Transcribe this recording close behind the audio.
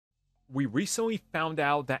we recently found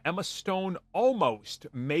out that Emma Stone almost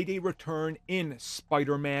made a return in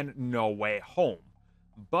Spider-Man No Way Home.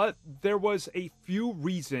 But there was a few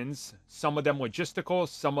reasons, some of them logistical,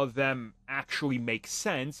 some of them actually make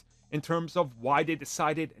sense, in terms of why they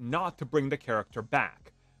decided not to bring the character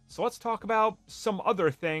back. So let's talk about some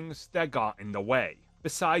other things that got in the way,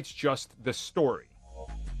 besides just the story.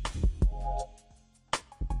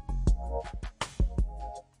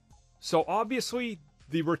 So obviously,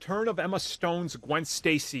 the return of Emma Stone's Gwen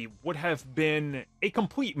Stacy would have been a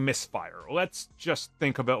complete misfire. Let's just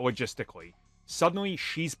think of it logistically. Suddenly,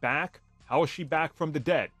 she's back. How is she back from the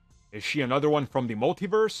dead? Is she another one from the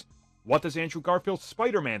multiverse? What does Andrew Garfield's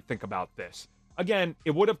Spider-Man think about this? Again,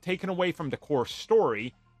 it would have taken away from the core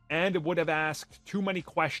story, and it would have asked too many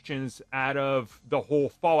questions out of the whole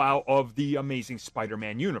fallout of the Amazing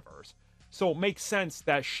Spider-Man universe. So it makes sense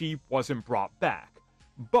that she wasn't brought back.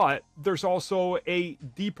 But there's also a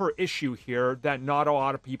deeper issue here that not a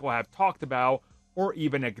lot of people have talked about or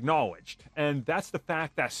even acknowledged, and that's the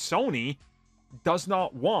fact that Sony does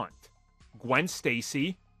not want Gwen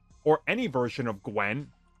Stacy or any version of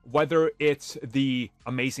Gwen, whether it's the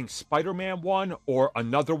Amazing Spider-Man one or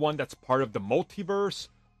another one that's part of the multiverse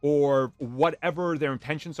or whatever their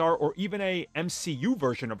intentions are, or even a MCU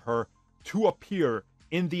version of her to appear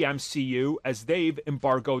in the MCU, as they've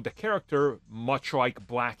embargoed the character, much like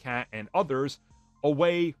Black Cat and others,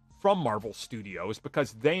 away from Marvel Studios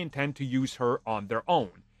because they intend to use her on their own.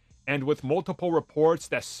 And with multiple reports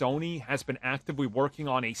that Sony has been actively working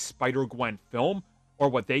on a Spider-Gwen film, or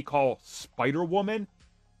what they call Spider-Woman,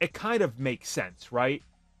 it kind of makes sense, right?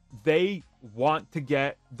 They want to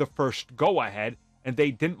get the first go-ahead, and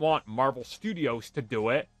they didn't want Marvel Studios to do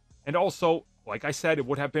it. And also, like I said, it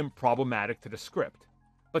would have been problematic to the script.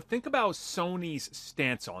 But think about Sony's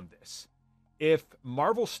stance on this. If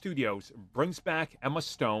Marvel Studios brings back Emma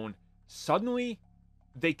Stone, suddenly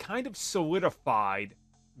they kind of solidified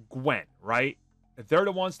Gwen, right? They're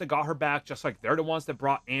the ones that got her back, just like they're the ones that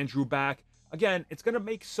brought Andrew back. Again, it's going to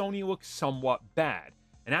make Sony look somewhat bad.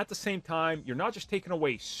 And at the same time, you're not just taking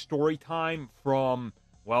away story time from,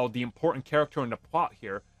 well, the important character in the plot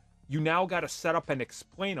here. You now got to set up and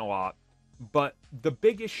explain a lot. But the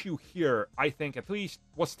big issue here, I think, at least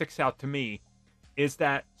what sticks out to me, is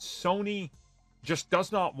that Sony just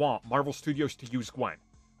does not want Marvel Studios to use Gwen.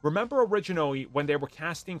 Remember originally when they were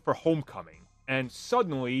casting for Homecoming, and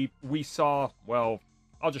suddenly we saw, well,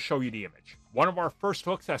 I'll just show you the image. One of our first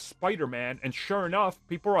looks at Spider-Man, and sure enough,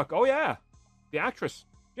 people were like, oh yeah, the actress,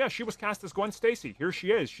 yeah, she was cast as Gwen Stacy. Here she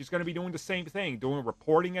is. She's going to be doing the same thing, doing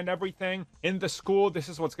reporting and everything. In the school, this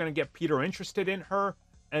is what's going to get Peter interested in her.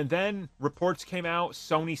 And then reports came out,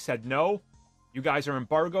 Sony said, no, you guys are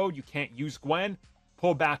embargoed, you can't use Gwen,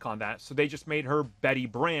 pull back on that. So they just made her Betty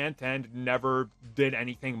Brant and never did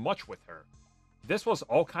anything much with her. This was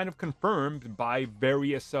all kind of confirmed by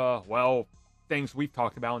various, things we've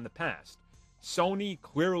talked about in the past. Sony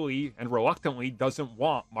clearly and reluctantly doesn't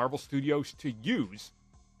want Marvel Studios to use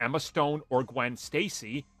Emma Stone or Gwen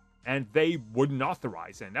Stacy, and they wouldn't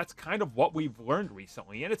authorize it. And that's kind of what we've learned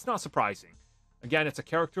recently, and it's not surprising. Again, it's a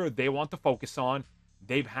character they want to focus on.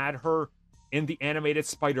 They've had her in the animated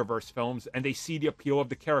Spider-Verse films, and they see the appeal of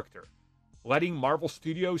the character. Letting Marvel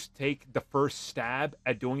Studios take the first stab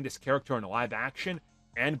at doing this character in live action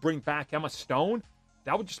and bring back Emma Stone,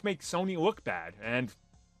 that would just make Sony look bad, and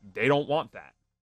they don't want that.